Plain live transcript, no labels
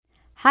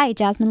Hi,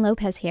 Jasmine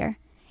Lopez here.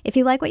 If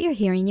you like what you're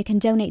hearing, you can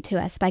donate to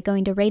us by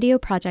going to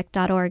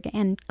radioproject.org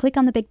and click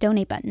on the big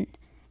donate button.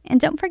 And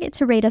don't forget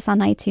to rate us on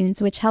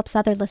iTunes, which helps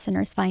other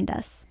listeners find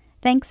us.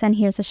 Thanks, and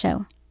here's the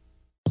show.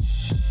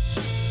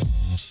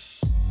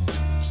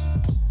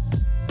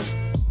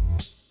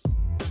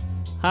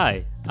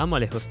 Hi, I'm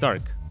Alejo Stark.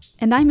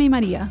 And I'm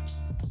Maria.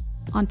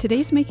 On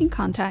today's Making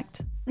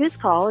Contact. This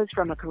call is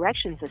from a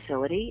correction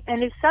facility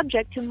and is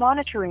subject to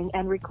monitoring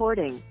and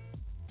recording.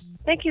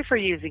 Thank you for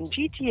using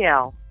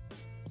GTL.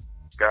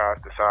 Guys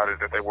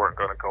decided that they weren't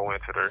going to go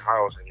into their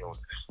housing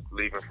units,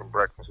 leaving from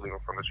breakfast, leaving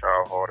from the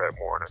child hall that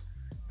morning.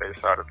 They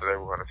decided that they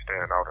were going to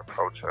stand out and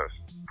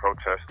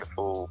protest the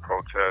food,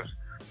 protest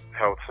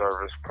health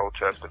service,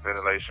 protest the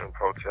ventilation,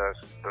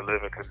 protest the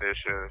living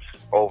conditions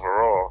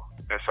overall.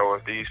 And so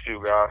as these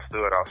few guys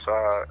stood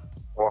outside,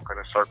 walking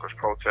in circles,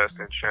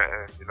 protesting,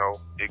 chanting,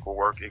 equal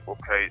work, equal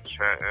pay,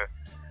 chanting,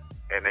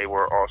 and they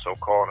were also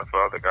calling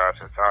for other guys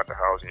inside the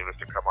housing units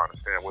to come out and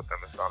stand with them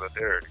in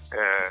solidarity.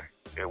 And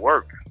it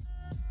worked.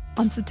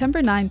 On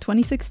September 9,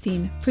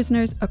 2016,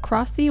 prisoners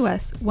across the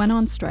U.S. went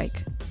on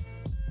strike.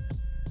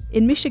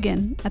 In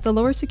Michigan, at the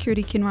lower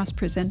security Kinross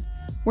prison,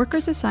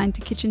 workers assigned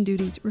to kitchen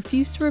duties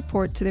refused to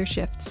report to their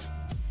shifts.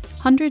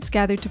 Hundreds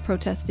gathered to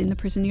protest in the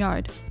prison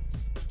yard.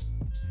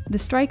 The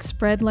strike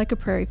spread like a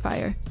prairie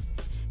fire.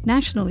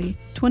 Nationally,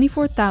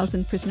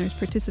 24,000 prisoners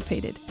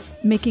participated,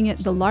 making it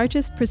the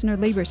largest prisoner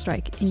labor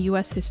strike in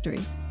U.S. history.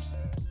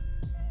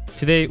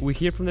 Today, we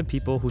hear from the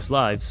people whose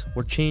lives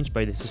were changed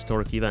by this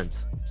historic event,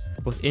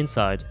 both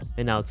inside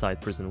and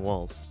outside prison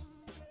walls.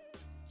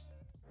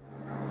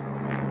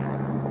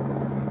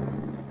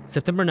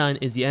 September 9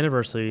 is the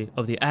anniversary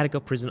of the Attica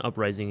prison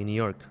uprising in New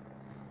York.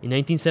 In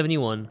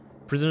 1971,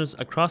 prisoners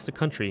across the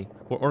country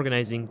were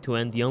organizing to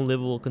end the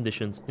unlivable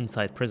conditions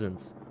inside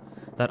prisons.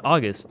 That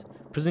August,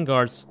 prison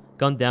guards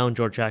gunned down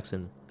George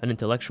Jackson, an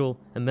intellectual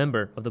and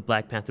member of the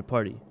Black Panther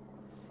Party.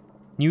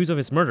 News of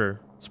his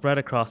murder spread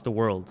across the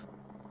world.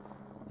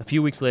 A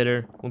few weeks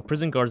later, when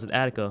prison guards at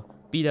Attica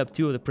beat up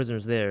two of the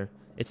prisoners there,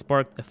 it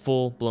sparked a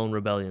full-blown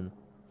rebellion.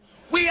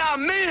 We are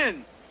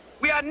men!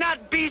 We are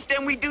not beasts,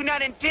 and we do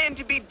not intend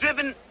to be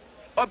driven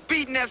or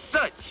beaten as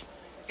such.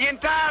 The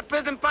entire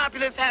prison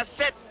populace has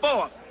set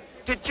forth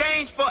to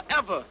change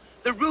forever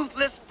the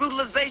ruthless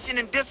brutalization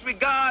and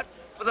disregard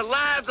for the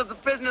lives of the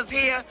prisoners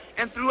here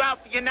and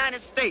throughout the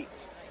United States.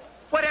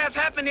 What has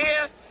happened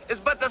here is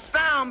but the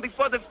sound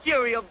before the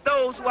fury of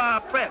those who are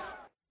oppressed.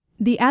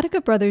 The Attica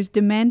brothers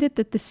demanded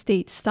that the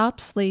state stop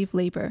slave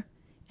labor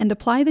and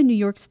apply the New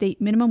York State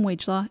minimum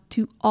wage law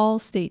to all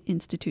state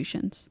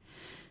institutions.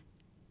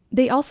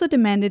 They also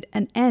demanded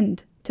an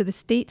end to the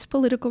state's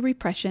political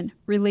repression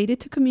related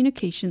to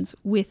communications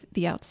with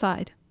the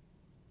outside.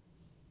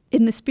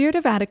 In the spirit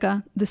of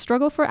Attica, the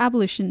struggle for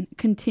abolition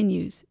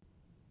continues.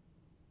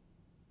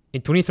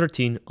 In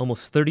 2013,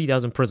 almost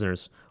 30,000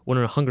 prisoners went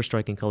on a hunger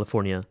strike in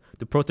California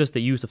to protest the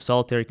use of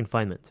solitary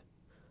confinement.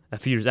 A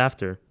few years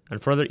after,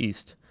 and further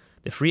east,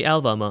 the Free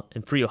Alabama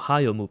and Free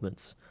Ohio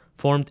movements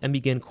formed and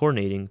began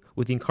coordinating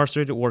with the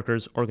Incarcerated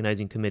Workers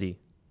Organizing Committee.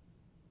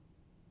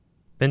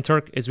 Ben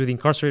Turk is with the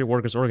Incarcerated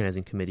Workers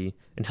Organizing Committee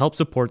and helped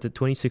support the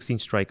 2016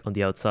 strike on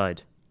the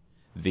outside.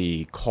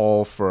 The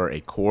call for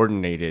a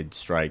coordinated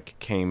strike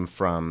came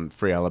from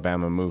Free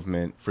Alabama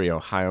movement, Free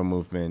Ohio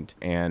movement,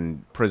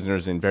 and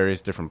prisoners in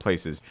various different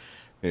places.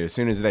 As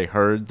soon as they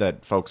heard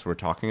that folks were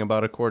talking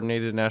about a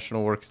coordinated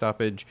national work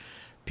stoppage,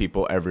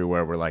 people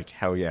everywhere were like,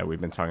 hell yeah, we've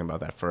been talking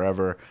about that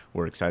forever.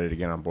 We're excited to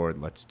get on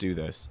board. Let's do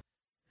this.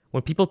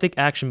 When people take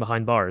action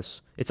behind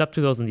bars, it's up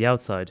to those on the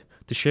outside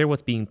to share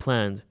what's being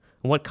planned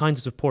and what kinds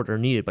of support are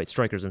needed by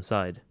strikers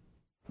inside.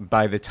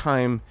 By the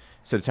time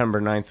September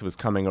 9th was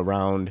coming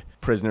around,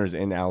 prisoners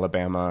in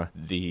Alabama,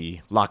 the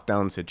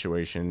lockdown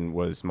situation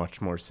was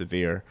much more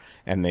severe,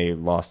 and they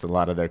lost a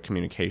lot of their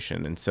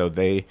communication. And so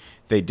they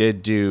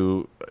did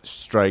do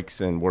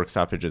strikes and work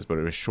stoppages, but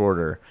it was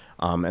shorter.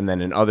 And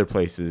then in other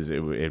places,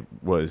 it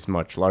was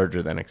much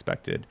larger than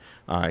expected.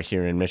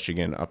 Here in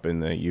Michigan, up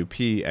in the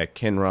UP at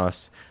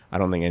Kinross, I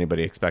don't think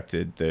anybody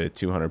expected the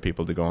 200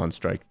 people to go on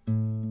strike.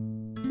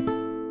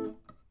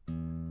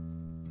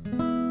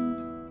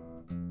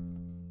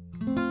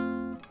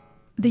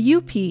 The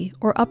UP,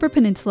 or Upper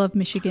Peninsula of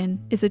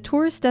Michigan, is a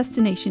tourist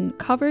destination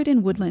covered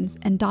in woodlands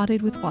and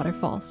dotted with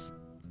waterfalls.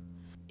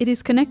 It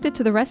is connected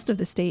to the rest of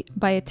the state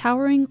by a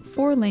towering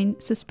 4-lane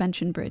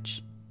suspension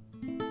bridge.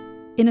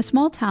 In a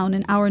small town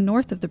an hour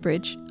north of the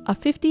bridge, a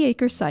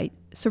 50-acre site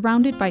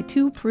surrounded by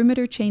 2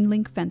 perimeter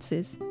chain-link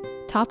fences,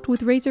 topped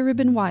with razor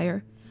ribbon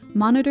wire,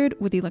 monitored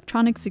with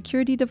electronic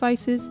security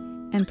devices,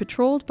 and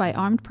patrolled by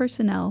armed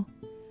personnel,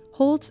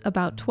 holds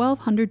about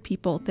 1,200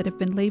 people that have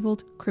been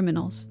labeled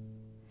criminals.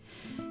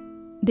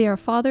 They are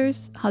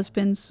fathers,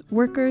 husbands,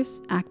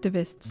 workers,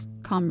 activists,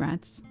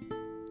 comrades.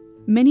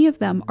 Many of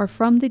them are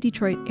from the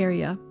Detroit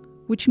area,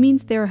 which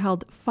means they are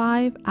held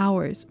 5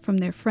 hours from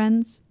their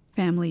friends,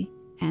 family,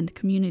 and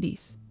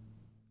communities.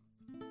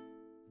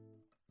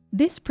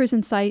 This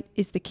prison site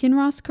is the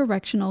Kinross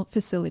Correctional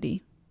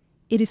Facility.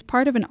 It is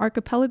part of an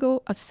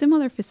archipelago of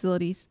similar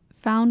facilities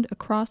found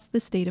across the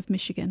state of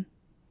Michigan.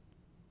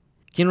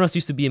 Kinross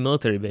used to be a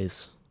military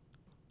base.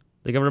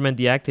 The government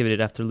deactivated it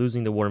after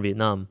losing the war in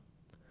Vietnam.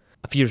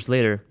 A few years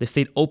later, the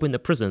state opened a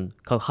prison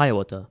called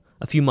Hiawatha,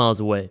 a few miles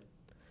away.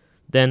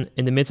 Then,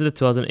 in the midst of the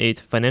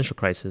 2008 financial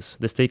crisis,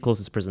 the state closed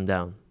its prison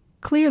down.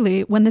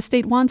 Clearly, when the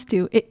state wants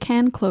to, it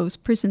can close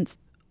prisons.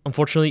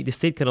 Unfortunately, the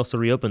state can also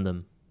reopen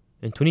them.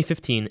 In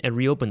 2015, it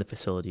reopened the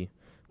facility,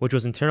 which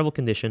was in terrible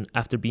condition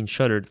after being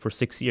shuttered for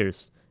 6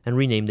 years, and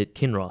renamed it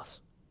Kinross.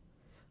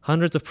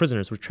 Hundreds of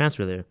prisoners were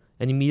transferred there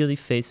and immediately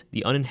faced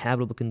the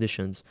uninhabitable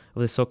conditions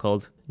of the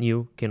so-called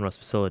new Kinross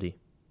facility.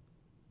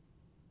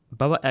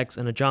 Baba X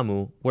and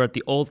Ajamu were at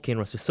the old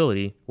Kinross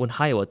facility when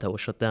Hiawatha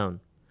was shut down,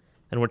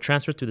 and were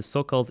transferred to the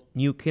so-called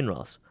new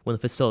Kinross when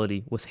the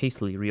facility was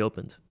hastily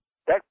reopened.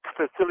 That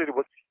facility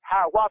was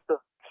Hiawatha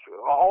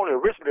only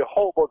originally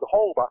was to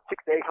hold about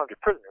 600 to 800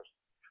 prisoners.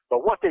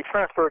 But once they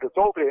transferred us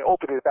over, they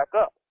opened it back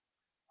up.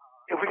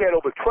 If we had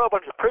over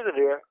 1,200 prisoners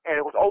there, and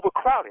it was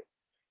overcrowded.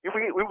 If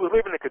we were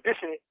living in a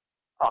condition,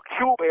 a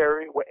cube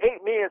area where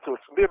 8 men was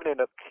living in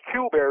a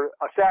cube area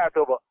aside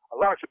of a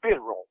larger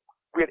bedroom.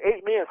 We had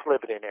 8 men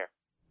living in there.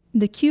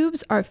 The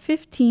cubes are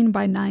 15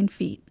 by 9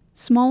 feet,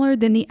 smaller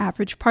than the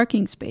average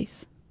parking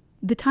space.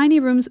 The tiny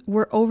rooms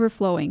were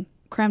overflowing,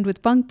 crammed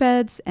with bunk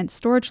beds and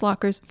storage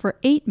lockers for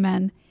 8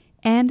 men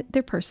and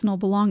their personal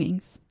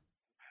belongings.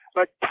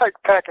 Like tight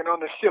packing on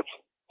the ships,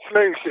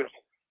 slave ships.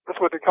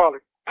 That's what they call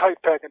it, tight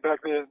packing back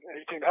then in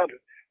 1800. It's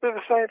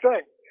the same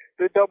thing.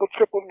 They double,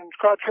 tripled, and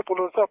quadrupled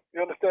us up.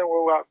 You understand?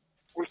 Well,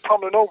 we was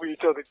tumbling over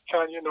each other,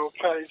 trying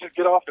to just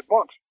get off the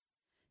bunks.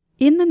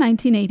 In the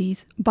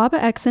 1980s,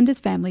 Baba X and his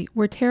family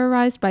were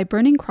terrorized by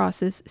burning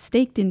crosses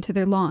staked into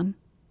their lawn.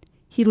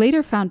 He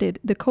later founded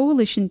the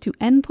Coalition to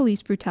End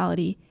Police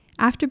Brutality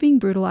after being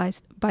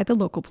brutalized by the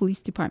local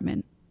police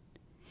department.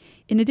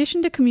 In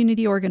addition to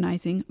community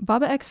organizing,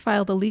 Baba X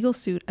filed a legal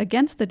suit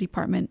against the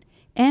department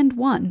and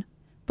won,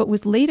 but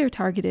was later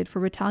targeted for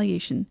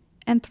retaliation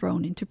and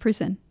thrown into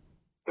prison.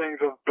 Things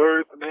of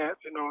birds and ants,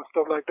 and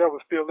stuff like that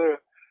was still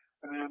there.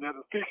 And then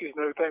the feces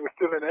and everything was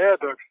still in the air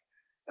ducts.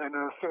 And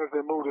as soon as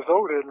they moved us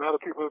over there, a lot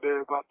of people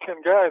there, about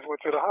 10 guys went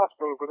to the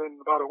hospital within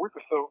about a week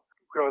or so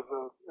because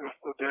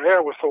the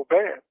air was so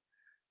bad.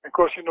 And of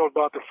course, you know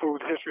about the food,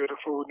 the history of the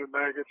food and the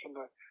maggots. And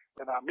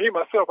me,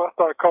 myself, I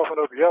started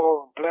coughing up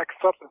yellow and black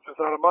substances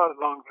out of my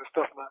lungs and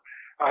stuff. And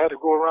I had to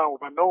go around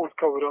with my nose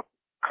covered up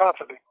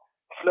constantly.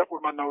 Slept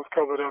with my nose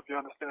covered up, you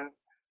understand?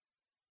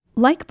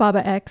 Like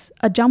Baba X,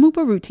 Ajamu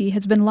Baruti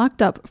has been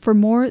locked up for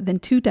more than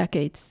 2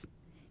 decades.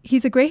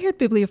 He's a gray-haired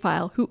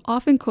bibliophile who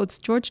often quotes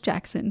George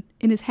Jackson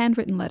in his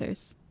handwritten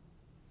letters.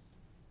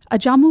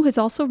 Ajamu has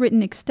also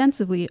written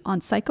extensively on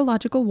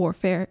psychological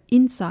warfare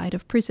inside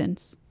of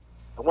prisons.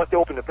 And once they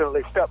opened the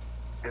ventilation step,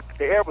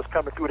 the air was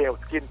coming through there. It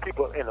was getting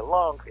people in the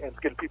lungs and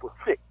getting people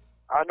sick.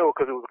 I know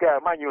because it was a guy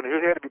in my unit.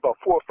 There had to be about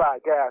 4 or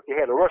 5 guys. They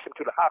had to rush him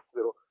to the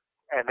hospital,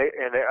 and they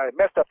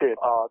messed up the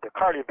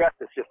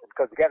cardiovascular system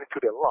because they got into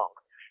their lungs.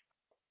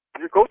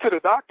 You go to the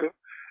doctor.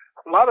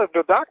 A lot of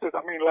the doctors,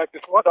 like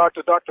this one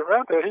doctor, Dr.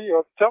 Ranta, he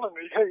was telling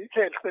me, hey, you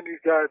can't send these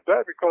guys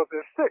back because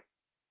they're sick.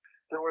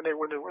 And when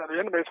the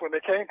inmates, when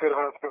they came to the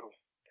hospitals,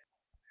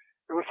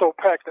 it was so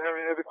packed.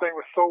 Everything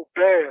was so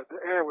bad. The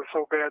air was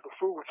so bad. The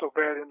food was so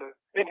bad. And the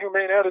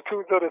inhumane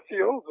attitudes of the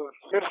COs, the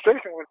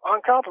administration was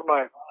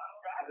uncompromising.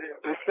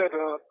 They sent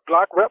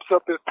block reps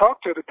up to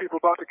talk to the people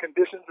about the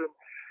conditions, and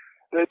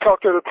they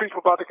talk to the people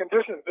about the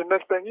conditions. The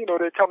next thing you know,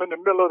 they come in the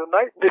middle of the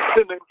night, they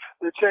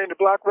chain the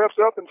block reps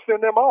up and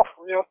send them off.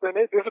 Then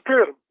they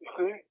disappear them, you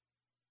see.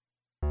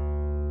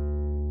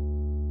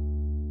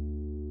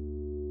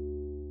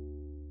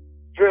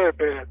 Very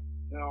bad,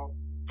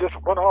 just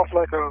went off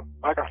like a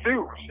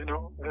fuse,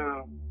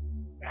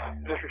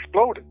 just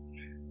exploded.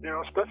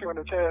 Especially when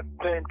the time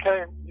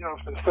came,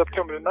 for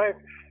September the 9th,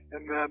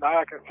 and then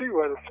I can see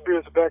why the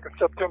spirits are back in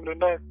September the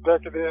 9th, back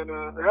in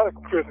the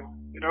Attica prison,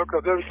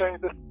 because everything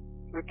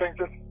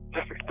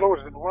just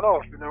exploded and went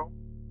off, Yeah,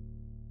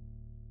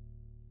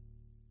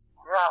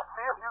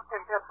 see if you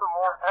can get some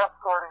more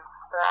escorting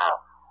staff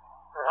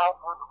to help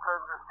with the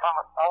prisoners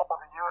coming out of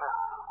the unit.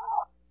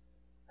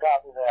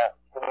 Copy that.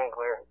 Come in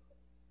clear.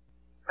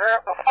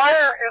 The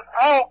fire is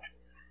out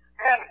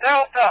in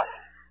Delta.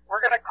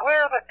 We're going to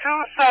clear the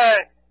 2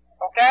 sides,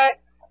 okay?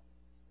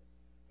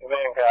 Come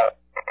in, got it.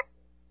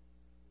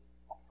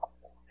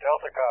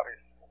 Delta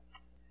copies.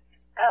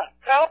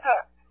 Delta,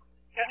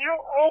 can you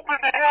open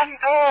the end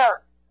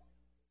door?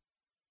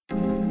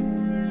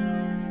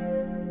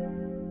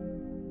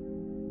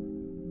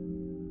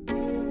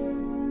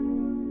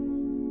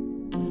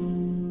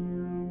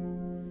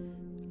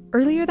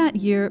 Earlier that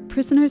year,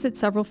 prisoners at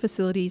several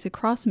facilities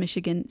across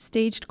Michigan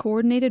staged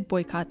coordinated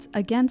boycotts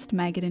against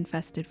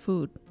maggot-infested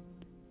food.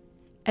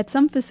 At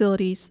some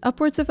facilities,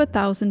 upwards of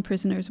 1,000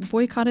 prisoners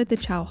boycotted the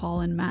chow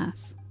hall en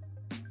masse.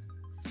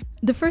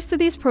 The first of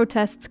these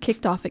protests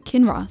kicked off at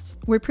Kinross,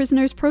 where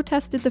prisoners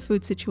protested the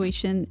food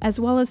situation as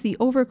well as the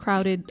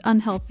overcrowded,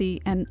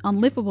 unhealthy, and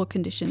unlivable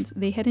conditions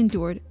they had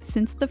endured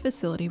since the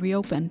facility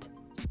reopened.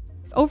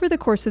 Over the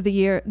course of the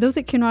year, those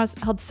at Kinross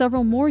held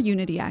several more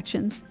unity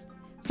actions,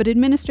 but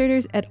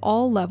administrators at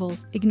all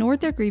levels ignored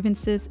their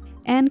grievances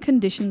and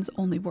conditions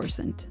only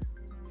worsened.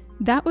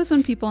 That was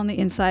when people on the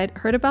inside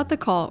heard about the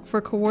call for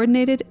a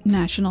coordinated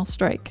national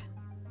strike.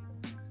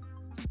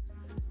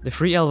 The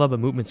Free Alabama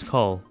movement's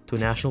call to a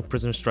national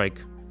prisoner strike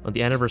on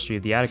the anniversary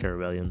of the Attica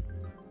Rebellion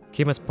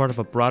came as part of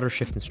a broader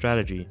shift in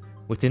strategy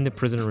within the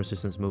prisoner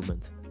resistance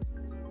movement.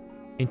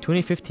 In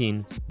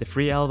 2015, the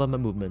Free Alabama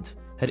movement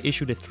had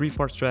issued a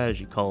three-part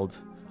strategy called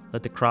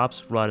Let the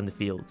Crops Rot in the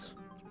Fields.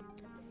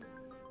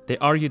 They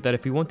argued that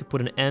if we want to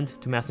put an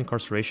end to mass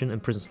incarceration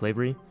and prison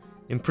slavery,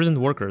 imprisoned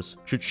workers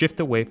should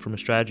shift away from a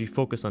strategy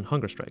focused on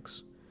hunger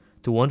strikes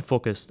to one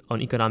focused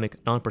on economic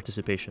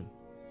non-participation.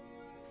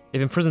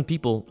 If imprisoned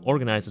people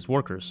organize as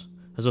workers,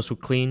 as those who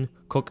clean,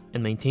 cook,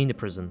 and maintain the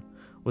prison,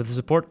 with the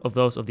support of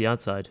those of the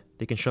outside,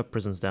 they can shut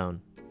prisons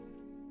down.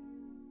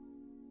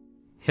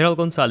 Harold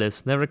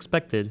Gonzalez never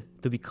expected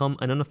to become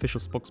an unofficial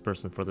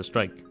spokesperson for the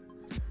strike.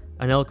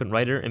 An eloquent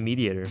writer and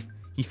mediator,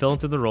 he fell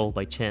into the role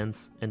by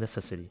chance and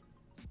necessity.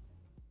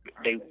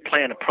 They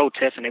planned a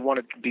protest and they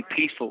wanted to be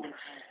peaceful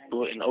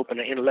and open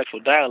an intellectual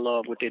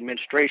dialogue with the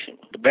administration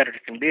to better the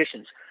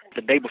conditions.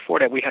 The day before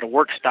that, we had a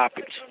work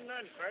stoppage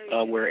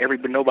where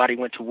nobody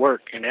went to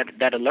work, and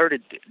that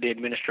alerted the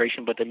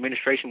administration. But the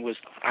administration was,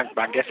 I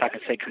guess I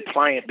could say,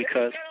 compliant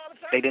because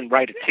they didn't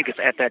write the tickets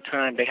at that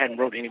time. They hadn't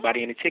wrote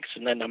anybody any tickets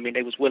or nothing. I mean,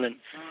 they was willing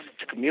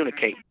to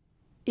communicate.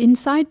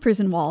 Inside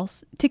prison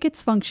walls,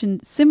 tickets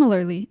function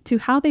similarly to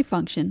how they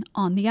function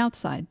on the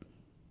outside.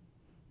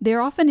 They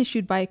are often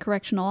issued by a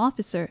correctional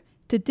officer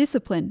to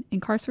discipline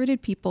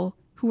incarcerated people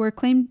who are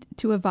claimed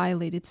to have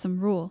violated some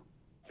rule.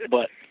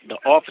 But the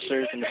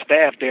officers and the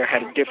staff there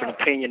had a different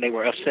opinion. They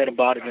were upset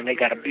about it, and they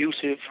got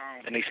abusive,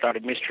 and they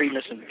started mistreating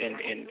us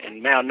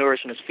and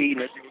malnourishing us,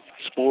 feeding us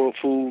spoiled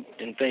food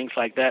and things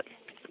like that,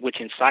 which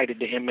incited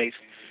the inmates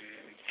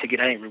to get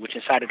angry, which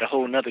incited a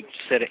whole other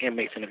set of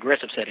inmates, an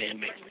aggressive set of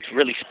inmates. It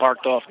really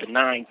sparked off the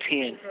 9,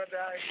 10,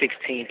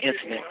 16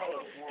 incident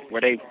where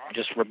they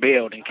just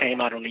rebelled and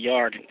came out on the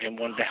yard and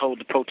wanted to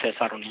hold the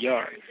protest out on the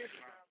yard.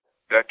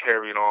 That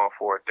carried on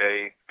for a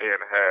day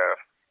and a half,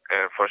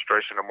 and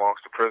frustration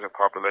amongst the prison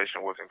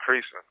population was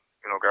increasing.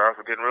 Guys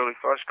were getting really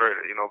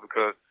frustrated,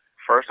 because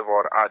first of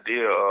all, the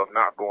idea of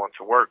not going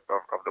to work,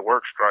 of the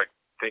work strike,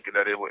 thinking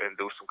that it would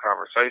induce some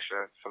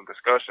conversation, some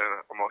discussion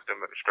amongst the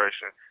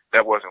administration,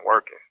 that wasn't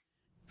working.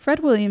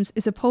 Fred Williams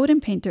is a poet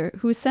and painter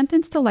who was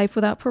sentenced to life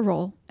without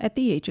parole at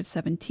the age of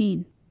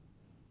 17.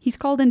 He's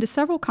called into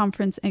several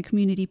conference and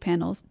community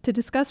panels to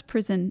discuss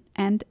prison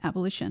and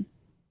abolition.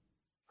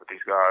 But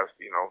these guys,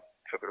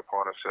 took it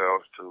upon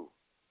themselves to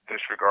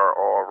disregard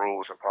all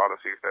rules and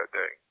policies that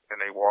day.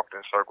 And they walked in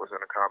circles in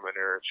the common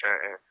area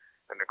chanting,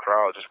 and the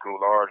crowd just grew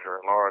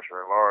larger and larger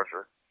and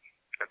larger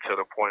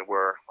until the point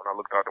where, when I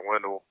looked out the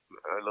window,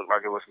 it looked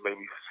like it was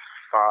maybe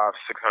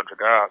 500-600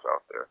 guys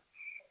out there.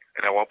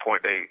 And at one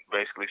point, they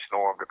basically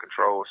stormed the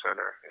control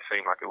center. It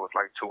seemed like it was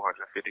like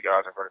 250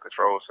 guys in front of the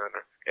control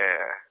center.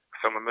 And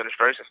some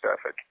administration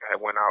staff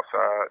had went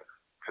outside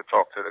to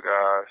talk to the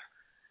guys,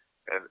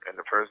 and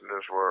the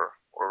prisoners were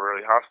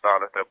really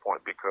hostile at that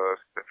point because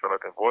they felt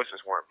like their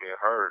voices weren't being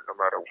heard, no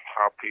matter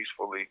how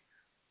peacefully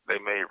they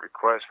made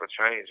requests for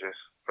changes.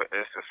 For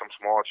instance, some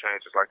small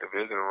changes like the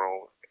visiting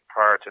room.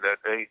 Prior to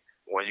that day,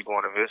 when you go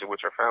on a visit with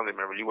your family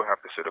member, you would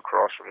have to sit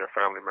across from your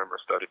family member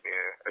instead of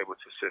being able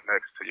to sit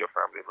next to your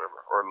family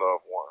member or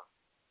loved one.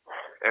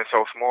 And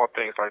so small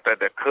things like that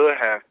could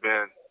have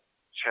been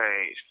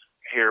changed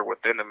here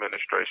within the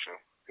administration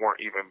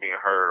weren't even being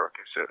heard or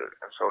considered.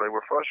 And so they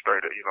were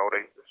frustrated.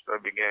 They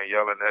began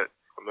yelling at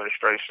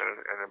administration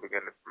and then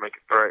began to make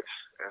threats.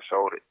 And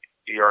so the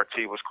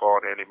ERT was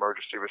called in, the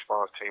emergency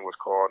response team was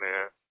called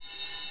in.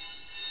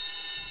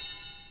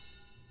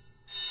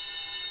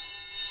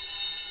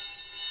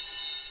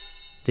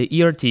 The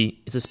ERT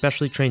is a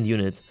specially trained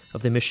unit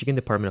of the Michigan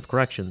Department of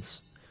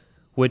Corrections,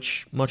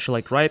 which, much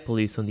like riot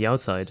police on the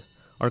outside,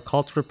 are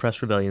called to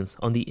repress rebellions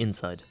on the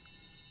inside.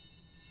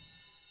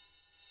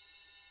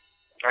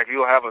 Like,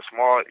 you'll have a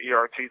small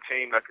ERT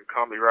team that can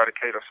come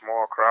eradicate a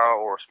small crowd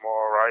or a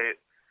small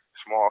riot,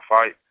 small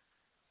fight,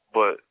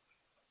 but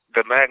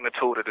the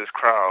magnitude of this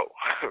crowd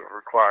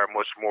require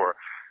much more.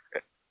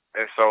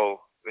 And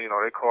so, they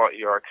call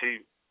ERT.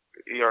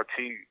 ERT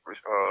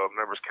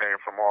members came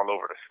from all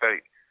over the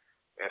state.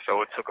 And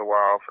so it took a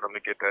while for them to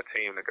get that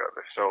team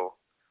together. So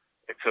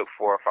it took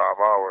 4 or 5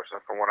 hours.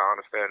 And from what I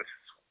understand, it's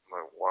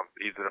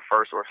either the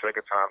first or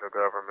second time the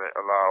government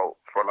allowed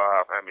for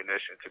live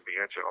ammunition to be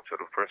entered onto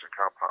the prison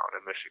compound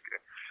in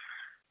Michigan.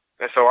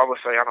 And so I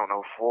would say, 4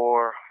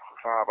 or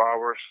 5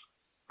 hours,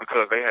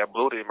 because they had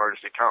blew the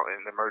emergency count,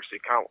 and the emergency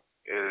count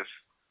is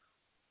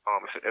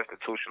it's an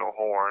institutional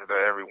horn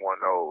that everyone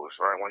knows,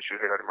 right? Once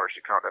you hear that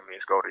emergency count, that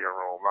means go to your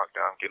room, lock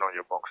down, get on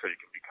your bunk so you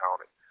can be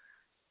counted.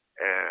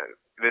 And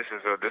this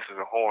is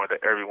a horn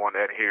that everyone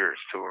adheres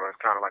to.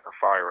 It's kind of like a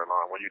fire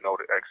alarm when you know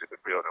to exit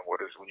the building.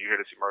 When you hear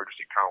this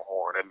emergency count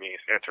horn, that means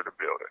enter the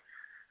building.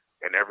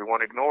 and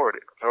everyone ignored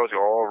it. I told you,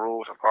 all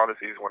rules and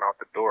policies went out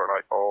the door,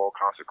 like all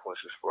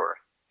consequences for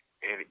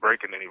any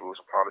breaking any rules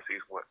and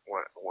policies were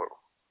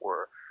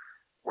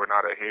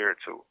not adhered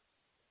to.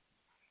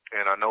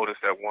 And I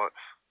noticed that once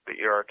the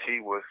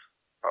ERT was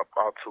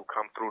about to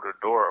come through the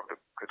door of the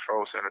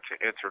control center to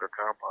enter the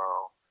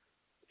compound,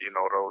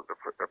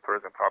 the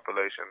prison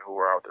population who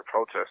were out there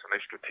protesting,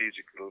 they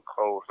strategically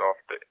closed off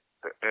the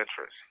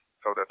entrance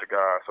so that the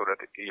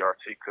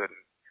ERT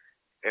couldn't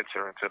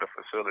enter into the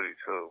facility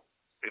to,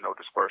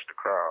 disperse the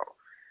crowd.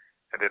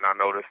 And then I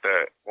noticed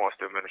that once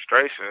the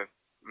administration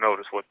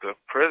noticed what the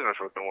prisoners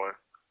were doing,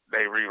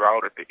 they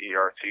rerouted the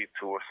ERT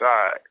to a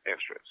side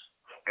entrance.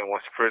 And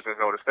once the prisoners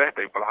noticed that,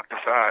 they blocked the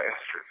side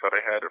entrance. So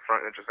they had the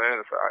front entrance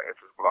and the side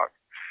entrance blocked.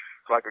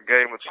 It's like a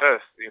game of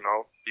chess, you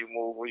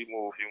move, we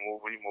move, you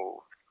move, we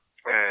move.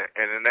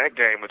 And in that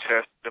game of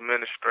chess, the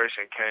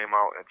administration came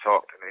out and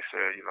talked, and they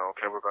said,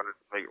 okay, we're going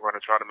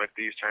to try to make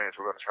these changes.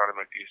 We're going to try to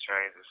make these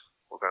changes.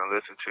 We're going to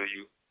listen to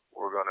you.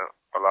 We're going to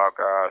allow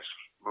guys,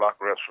 block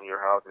reps from your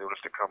house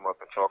units to come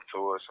up and talk to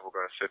us, and we're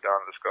going to sit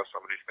down and discuss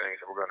some of these things,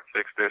 and we're going to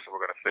fix this, and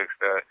we're going to fix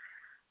that.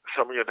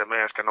 Some of your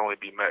demands can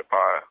only be met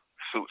by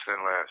suits in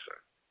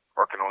Lansing,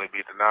 or can only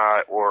be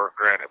denied or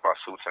granted by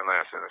suits in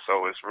Lansing. And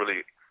so it's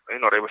really,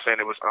 they were saying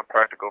it was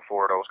unpractical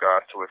for those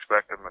guys to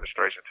expect the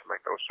administration to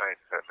make those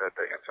changes at that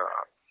day and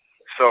time.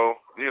 So,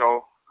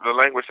 the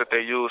language that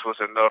they used was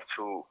enough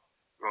to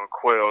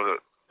quell the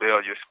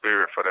failure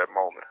spirit for that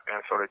moment. And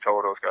so they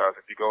told those guys,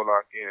 if you go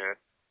lock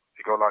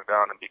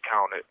down and be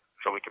counted,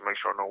 so we can make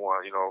sure no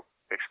one,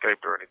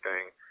 escaped or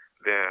anything,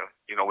 then,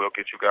 we'll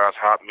get you guys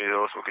hot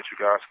meals, we'll get you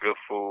guys good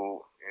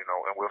food, and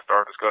we'll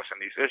start discussing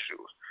these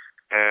issues.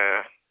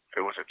 And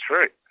it was a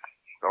trick.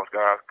 Those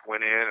guys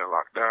went in and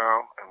locked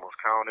down and was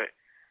counted.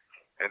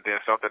 And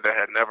then something that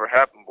had never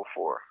happened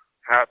before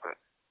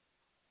happened.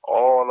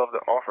 All of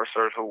the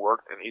officers who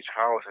worked in each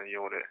housing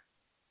unit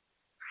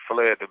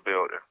fled the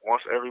building.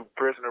 Once every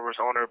prisoner was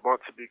on their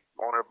bunk to be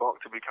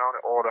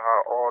counted, all the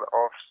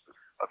officers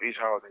of each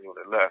housing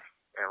unit left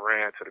and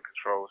ran to the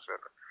control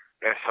center.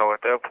 And so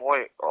at that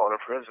point, all the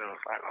prisoners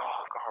was like,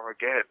 oh,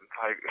 Armageddon,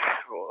 like,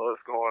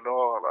 what's going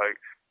on? Like,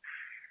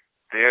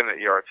 then the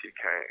ERT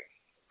came,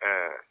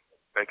 and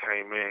they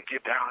came in,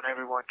 get down,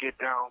 everyone, get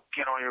down,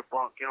 get on your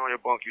bunk, get on your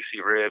bunk. You see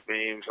red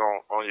beams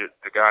on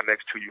the guy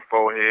next to your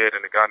forehead,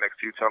 and the guy next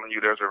to you telling you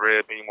there's a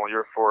red beam on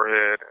your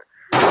forehead.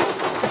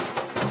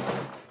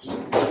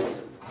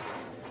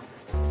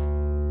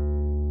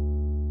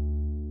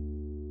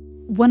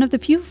 One of the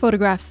few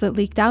photographs that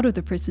leaked out of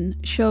the prison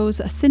shows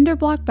a cinder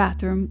block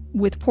bathroom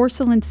with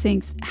porcelain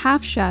sinks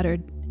half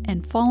shattered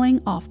and falling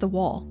off the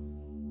wall.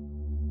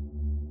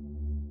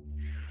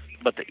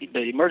 But the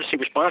emergency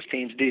response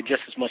teams did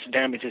just as much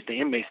damage as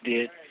the inmates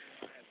did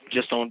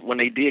just on when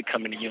they did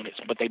come into units.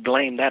 But they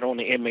blamed that on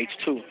the inmates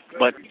too.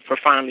 But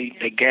finally,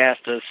 they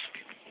gassed us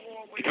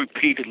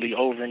repeatedly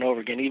over and over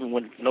again, even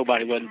when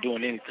nobody wasn't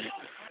doing anything.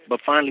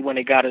 But finally, when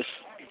they got us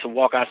to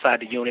walk outside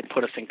the unit,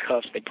 put us in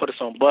cuffs, they put us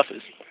on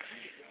buses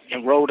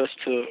and rode us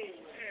to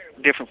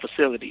different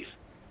facilities.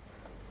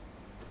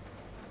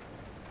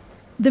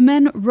 The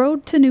men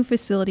rode to new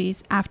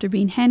facilities after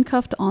being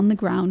handcuffed on the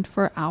ground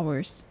for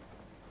hours.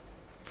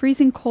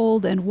 Freezing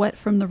cold and wet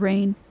from the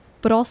rain,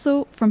 but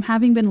also from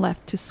having been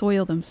left to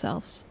soil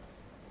themselves.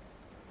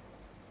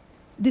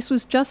 This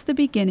was just the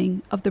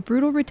beginning of the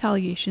brutal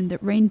retaliation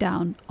that rained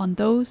down on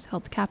those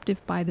held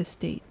captive by the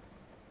state.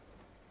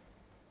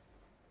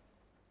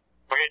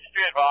 Okay, just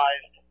be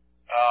advised,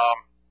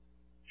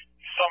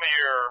 some of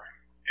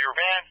your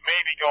vans may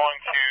be going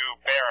to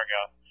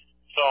Bariga.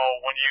 So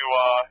when you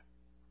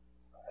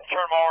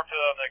turn them over to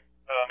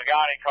the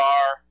Nagani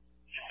car,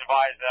 just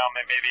advise them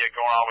they may be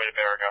going all the way to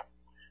Bariga.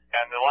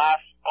 And the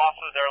last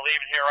buses that are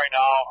leaving here right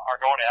now are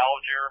going to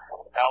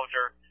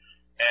Alger,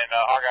 and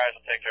our guys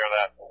will take care of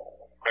that.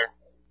 Clear?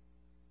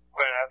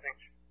 Clear, I think.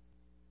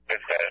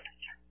 It's good.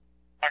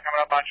 Not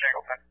coming up on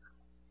Shingleton.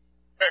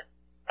 Clear.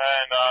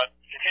 And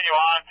continue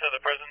on to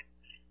the prison,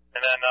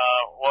 and then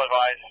we'll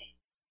advise.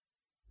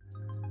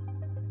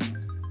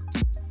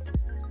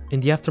 In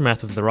the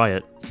aftermath of the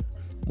riot,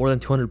 more than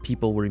 200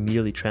 people were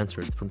immediately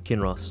transferred from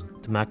Kinross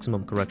to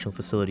maximum correctional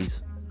facilities.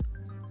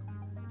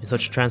 In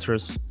such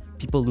transfers,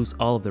 people lose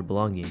all of their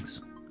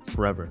belongings,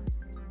 forever.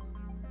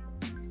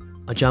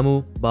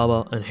 Ajamu,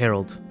 Baba, and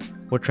Harold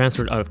were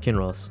transferred out of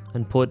Kinross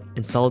and put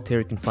in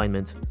solitary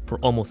confinement for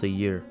almost a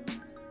year.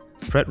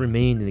 Fred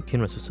remained in the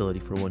Kinross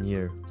facility for 1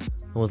 year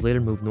and was later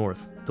moved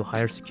north to a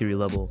higher security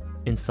level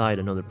inside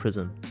another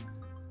prison.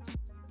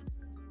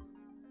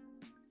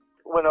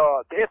 When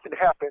the incident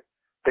happened,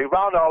 they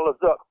rounded all of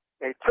us up.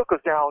 They took us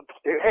down.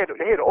 They had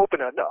to open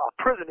a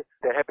prison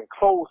that had been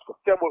closed for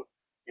several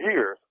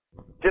years.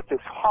 Just this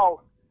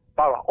house,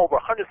 about over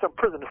 100-some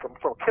prisoners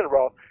from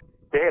Kinross.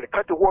 They had to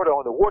cut the water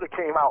on. The water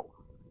came out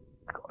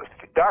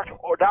dark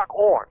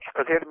orange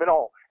because it hadn't been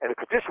on, and the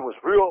condition was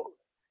real.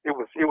 It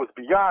was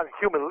beyond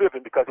human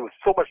living because there was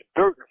so much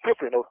dirt and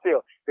filth in those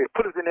cells. They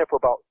put us in there for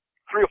about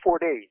 3 or 4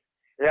 days,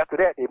 and after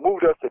that, they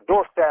moved us to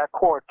Northside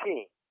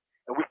quarantine,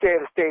 and we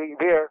had to stay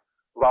there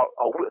about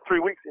 3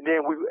 weeks, and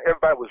then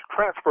everybody was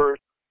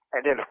transferred,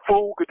 and then the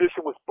food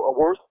condition was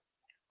worse.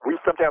 We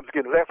sometimes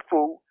get less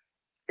food.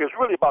 It was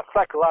really about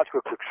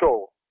psychological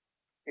control,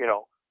 you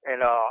know.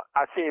 And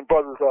I seen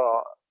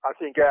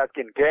guys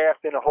getting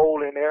gassed in a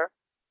hole in there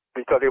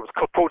because they was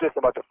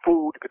protesting about the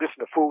food, the condition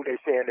of food. They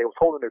saying they was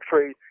holding their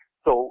trade,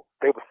 so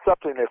they was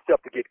substituting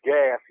themselves to get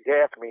gas.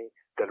 Gas means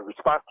that the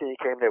response team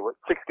came there with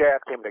 6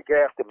 gas, came to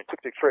gas them and took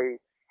their trade.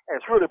 And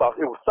it's really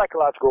about it was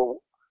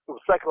psychological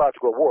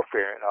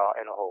warfare in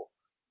a whole.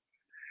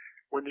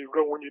 When you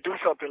do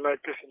something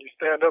like this and you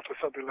stand up for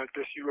something like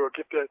this, you will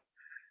get that,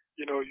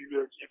 you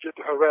get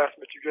the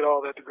harassment, you get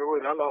all that to go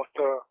with. I lost.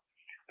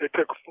 They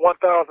took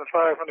 1,532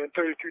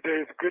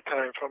 days of good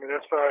time from me.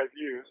 That's 5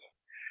 years.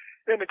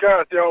 And the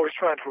guys, they're always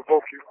trying to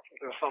provoke you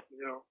or something,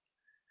 you know.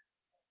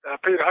 I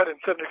paid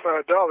 $175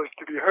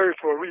 to be heard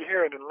for a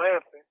rehearing in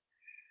Lansing,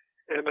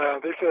 and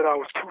they said I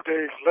was 2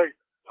 days late,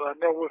 so I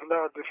never was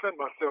allowed to defend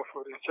myself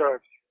for these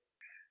charges.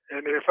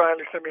 And they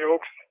finally sent me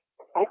to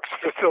Oaks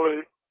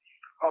facility.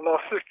 I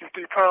lost 63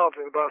 pounds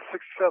in about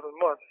 6 or 7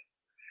 months,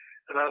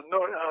 and I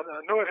know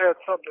it had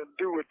something to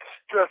do with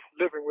stress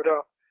living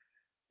without,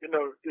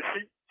 the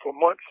heat for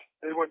months.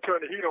 They wouldn't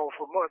turn the heat on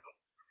for months.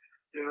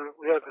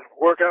 We had to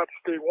work out to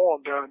stay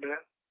warm down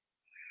there.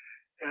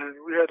 And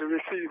we had to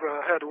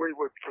had to wait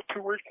for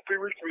 2 weeks, 3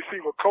 weeks to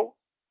receive a coat,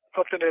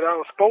 something that I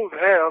was supposed to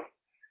have,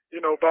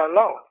 by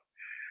law,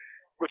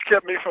 which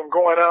kept me from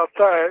going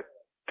outside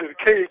to the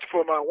cage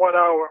for my 1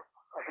 hour,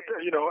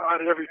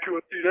 out of every 2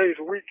 or 3 days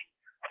a week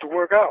to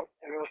work out,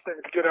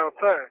 to get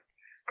outside,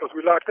 because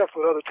we locked up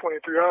for the other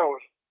 23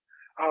 hours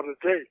out of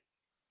the day.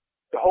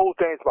 The whole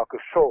thing's about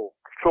control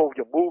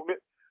your movement,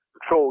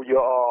 control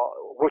your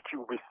what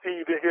you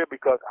receive in here,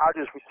 because I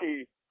just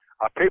received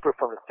a paper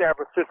from the San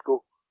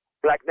Francisco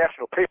Black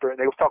National paper, and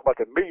they was talking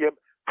about the Million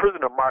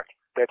Prisoner March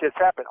that just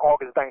happened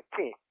August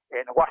 19th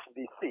in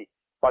Washington, D.C.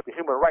 about the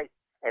human rights,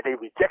 and they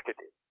rejected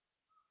it.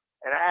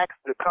 And I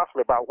asked the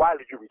consulate about why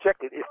did you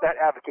reject it? It's not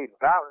advocating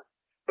violence,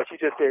 but she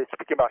just said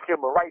speaking about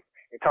human rights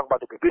and talking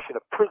about the condition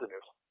of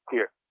prisoners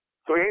here.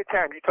 So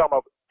anytime you talk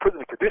about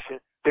prisoner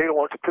condition, they don't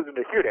want the prisoner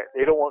to hear that.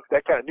 They don't want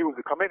that kind of news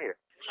to come in here.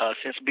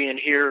 Since being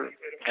here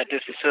at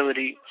this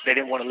facility, they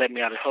didn't want to let me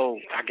out of the hole.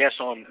 I guess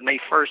on May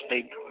 1st,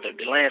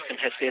 the Lansing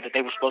had said that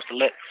they were supposed to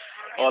let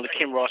all the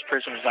Kinross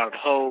prisoners out of the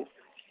hole.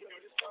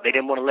 They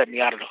didn't want to let me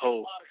out of the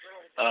hole.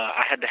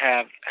 I had to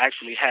have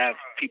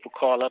people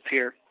call up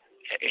here,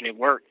 and it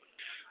worked.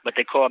 But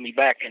they called me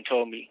back and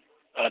told me,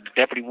 the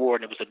deputy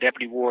warden, it was a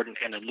deputy warden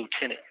and a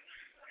lieutenant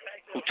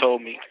who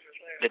told me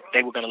that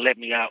they were going to let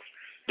me out.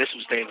 This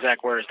was the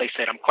exact words. They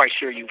said, I'm quite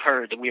sure you've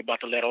heard that we're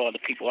about to let all the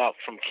people out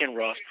from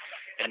Kinross,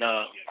 and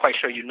quite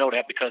sure you know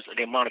that because of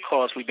the amount of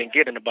calls we've been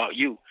getting about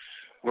you.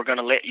 We're going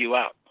to let you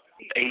out.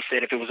 He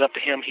said if it was up to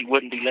him, he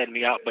wouldn't be letting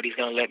me out, but he's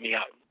going to let me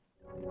out.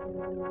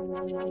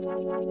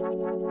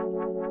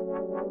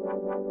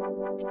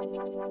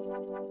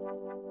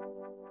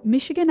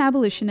 Michigan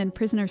Abolition and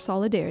Prisoner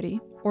Solidarity,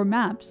 or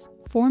MAPS,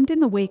 formed in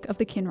the wake of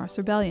the Kinross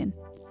Rebellion.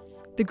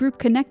 The group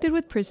connected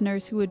with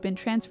prisoners who had been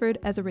transferred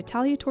as a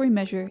retaliatory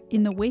measure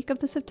in the wake of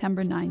the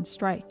September 9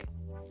 strike.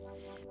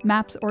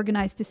 MAPS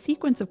organized a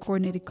sequence of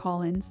coordinated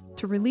call-ins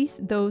to release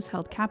those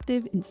held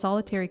captive in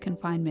solitary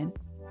confinement.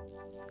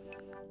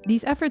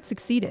 These efforts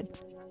succeeded,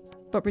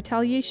 but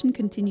retaliation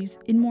continues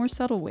in more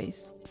subtle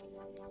ways.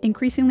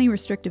 Increasingly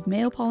restrictive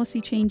mail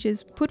policy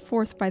changes put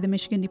forth by the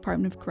Michigan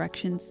Department of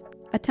Corrections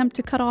attempt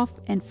to cut off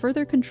and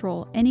further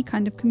control any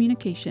kind of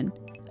communication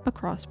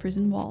across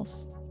prison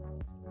walls.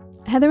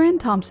 Heather Ann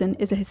Thompson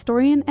is a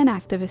historian and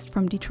activist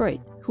from Detroit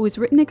who has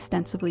written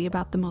extensively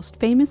about the most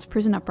famous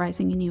prison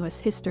uprising in U.S.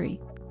 history,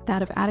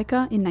 that of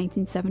Attica in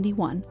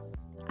 1971.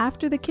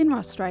 After the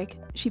Kinross strike,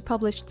 she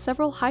published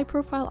several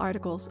high-profile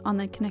articles on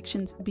the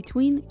connections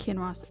between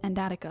Kinross and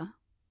Attica.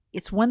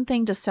 It's one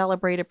thing to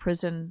celebrate a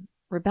prison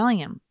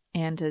rebellion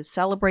and to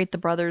celebrate the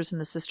brothers and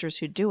the sisters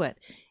who do it.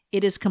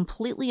 It is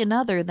completely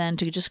another than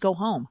to just go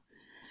home.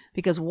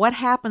 Because what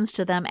happens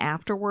to them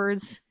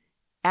afterwards,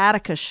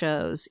 Attica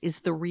shows,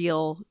 is the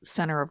real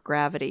center of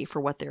gravity for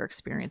what they're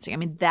experiencing. I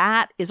mean,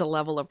 that is a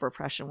level of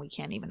repression we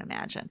can't even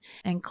imagine.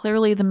 And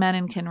clearly the men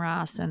in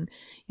Kinross and,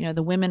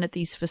 the women at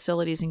these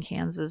facilities in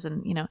Kansas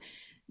and,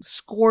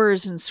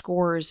 scores and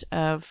scores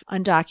of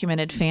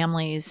undocumented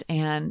families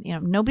and,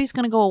 nobody's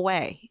going to go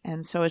away.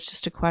 And so it's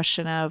just a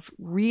question of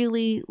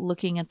really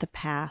looking at the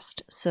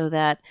past so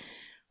that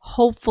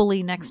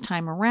hopefully next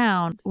time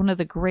around, one of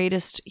the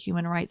greatest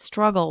human rights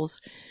struggles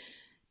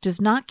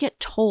does not get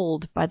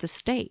told by the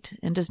state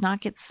and does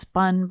not get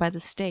spun by the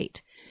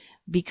state,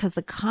 because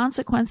the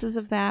consequences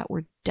of that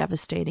were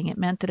devastating. It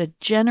meant that a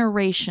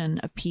generation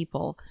of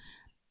people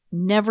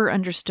never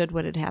understood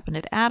what had happened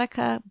at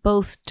Attica,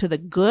 both to the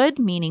good,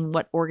 meaning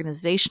what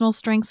organizational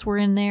strengths were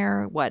in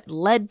there, what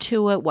led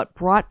to it, what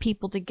brought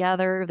people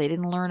together. They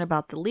didn't learn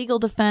about the legal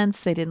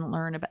defense. They didn't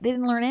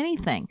learn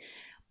anything.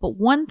 But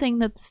one thing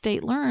that the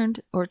state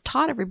learned or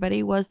taught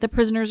everybody was that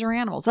prisoners are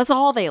animals. That's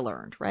all they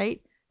learned,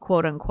 right?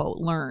 Quote unquote,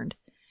 learned.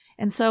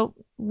 And so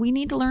we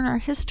need to learn our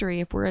history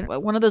if we're in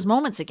one of those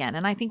moments again.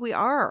 And I think we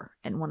are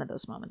in one of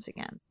those moments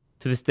again.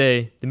 To this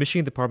day, the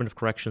Michigan Department of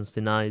Corrections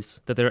denies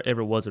that there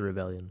ever was a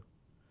rebellion,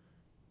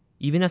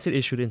 even as it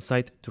issued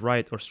incite to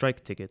riot or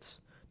strike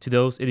tickets to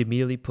those it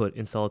immediately put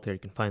in solitary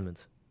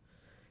confinement.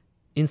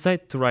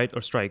 Incite to riot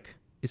or strike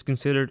is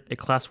considered a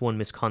Class 1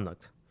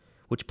 misconduct,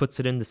 which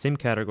puts it in the same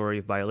category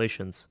of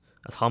violations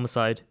as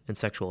homicide and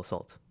sexual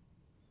assault.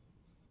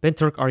 Ben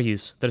Turk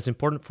argues that it's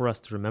important for us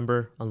to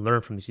remember and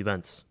learn from these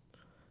events,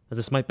 as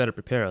this might better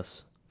prepare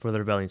us for the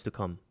rebellions to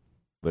come.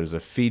 There's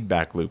a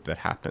feedback loop that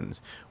happens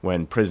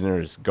when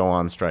prisoners go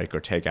on strike or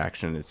take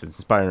action. It's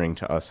inspiring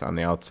to us on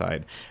the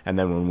outside. And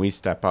then when we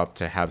step up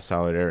to have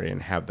solidarity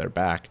and have their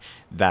back,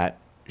 that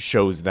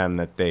shows them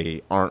that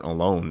they aren't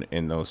alone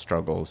in those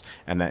struggles,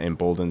 and that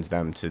emboldens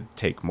them to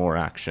take more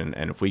action.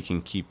 And if we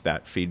can keep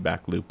that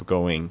feedback loop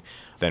going,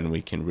 then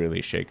we can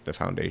really shake the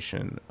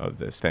foundation of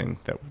this thing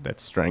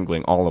that's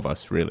strangling all of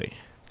us, really.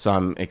 So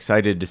I'm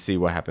excited to see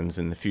what happens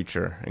in the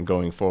future and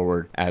going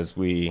forward as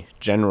we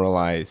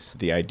generalize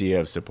the idea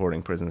of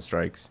supporting prison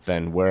strikes.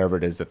 Then wherever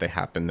it is that they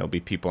happen, there'll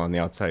be people on the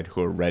outside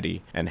who are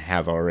ready and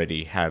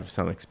already have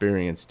some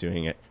experience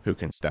doing it who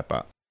can step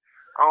up.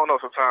 I don't know,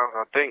 sometimes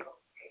I think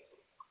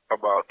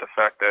about the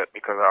fact that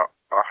because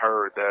I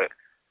heard that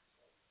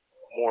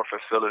more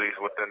facilities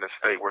within the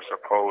state were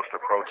supposed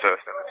to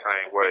protest in the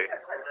same way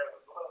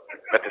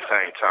at the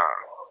same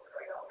time.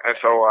 And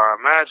so I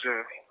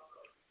imagine,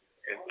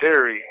 in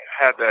theory,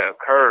 had that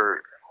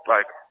occurred,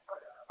 like,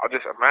 I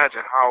just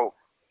imagine how,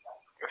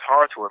 it's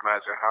hard to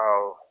imagine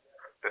how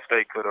the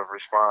state could have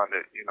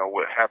responded,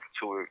 what happened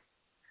to it,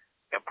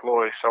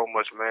 employ so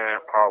much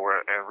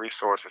manpower and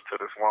resources to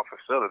this one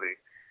facility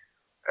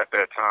at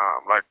that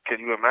time. Like, can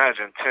you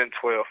imagine 10,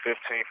 12,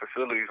 15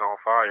 facilities on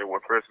fire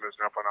with prisoners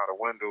jumping out of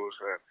windows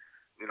and,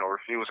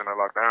 refusing to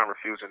lock down,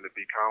 refusing to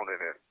be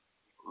counted, and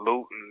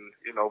looting,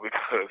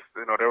 because,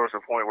 there was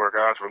a point where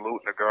guys were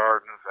looting the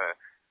gardens and,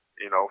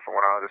 from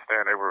what I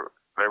understand, they were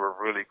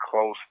really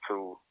close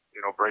to,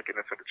 breaking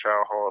into the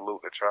chow hall,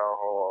 looting the chow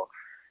hall.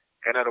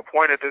 And at a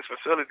point at this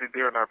facility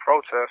during that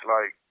protest,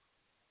 like,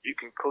 you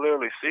can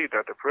clearly see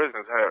that the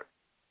prisoners had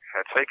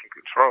taken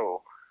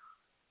control.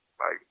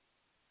 Like,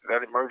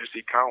 that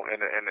emergency count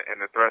and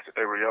the threats that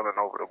they were yelling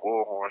over the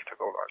bullhorns to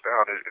go lock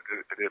down, it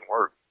didn't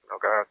work.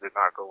 Guys did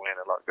not go in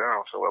and lock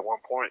down. So at one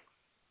point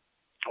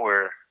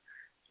where,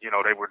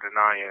 they were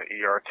denying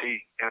ERT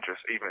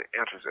entrance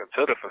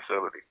into the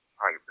facility.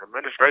 Like, the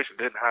administration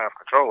didn't have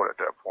control at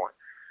that point.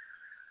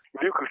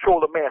 If you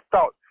control a man's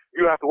thought,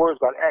 you don't have to worry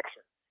about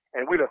action.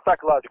 And we're in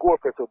psychological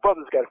warfare, so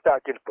brothers got to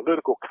start getting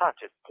political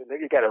conscious. And then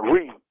you got to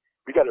read.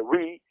 We got to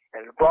read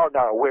and broaden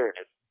our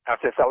awareness. I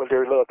said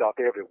solidarity, love out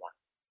to everyone.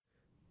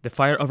 The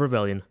fire of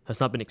rebellion has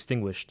not been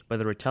extinguished by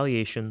the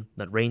retaliation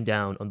that rained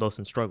down on those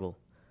in struggle,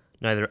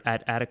 neither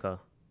at Attica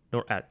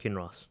nor at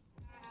Kinross.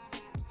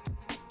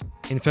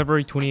 In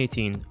February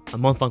 2018, a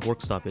month-long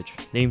work stoppage,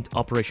 named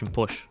Operation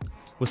Push,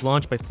 was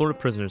launched by Florida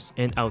prisoners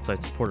and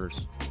outside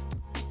supporters.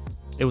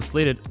 It was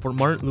slated for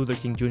Martin Luther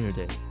King Jr.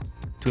 Day,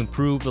 to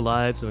improve the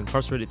lives of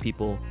incarcerated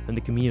people and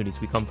the communities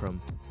we come from.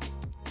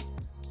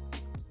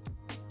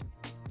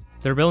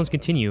 The rebellions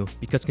continue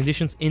because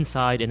conditions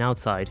inside and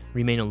outside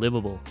remain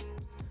unlivable.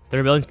 The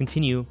rebellions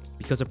continue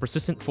because a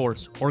persistent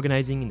force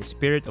organizing in the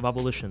spirit of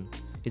abolition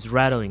is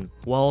rattling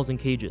walls and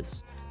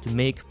cages to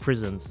make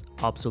prisons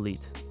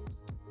obsolete.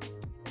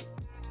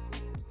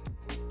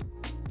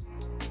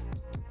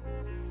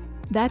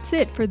 That's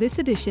it for this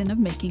edition of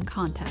Making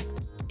Contact.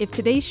 If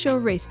today's show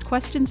raised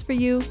questions for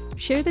you,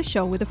 share the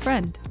show with a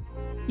friend.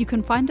 You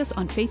can find us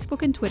on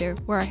Facebook and Twitter,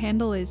 where our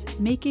handle is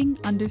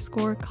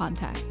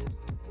making_contact.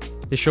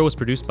 This show was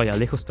produced by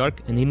Alejo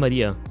Stark and Name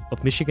Maria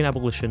of Michigan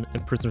Abolition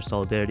and Prisoner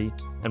Solidarity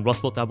and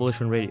Rust Belt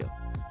Abolition Radio,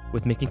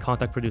 with Making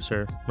Contact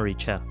producer Marie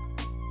Cha.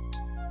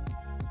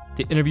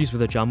 The interviews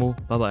with Ajamu,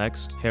 Baba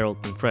X,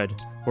 Harold, and Fred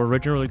were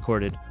originally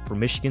recorded for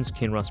Michigan's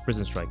Kinross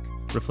prison strike,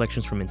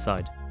 Reflections from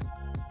Inside.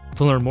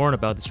 To learn more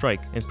about the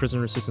strike and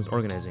prison resistance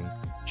organizing,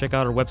 check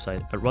out our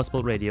website at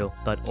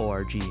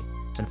rustbeltradio.org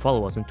and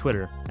follow us on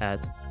Twitter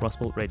at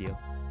rustbeltradio.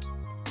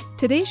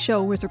 Today's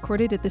show was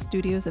recorded at the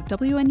studios of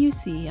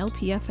WNUC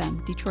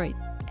LPFM Detroit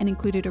and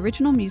included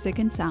original music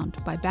and sound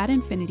by Bad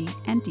Infinity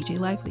and DJ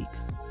Live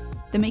Leaks.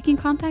 The Making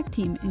Contact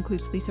team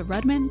includes Lisa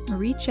Rudman,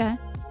 Marie Che,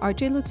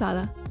 RJ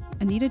Lozada,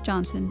 Anita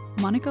Johnson,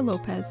 Monica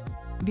Lopez,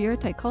 Vera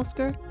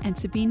Taikolsker, and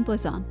Sabine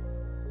Blazon.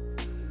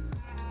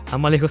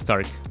 I'm Alejo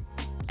Stark.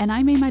 And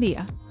I'm A.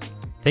 Maria.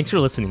 Thanks for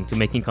listening to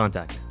Making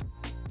Contact.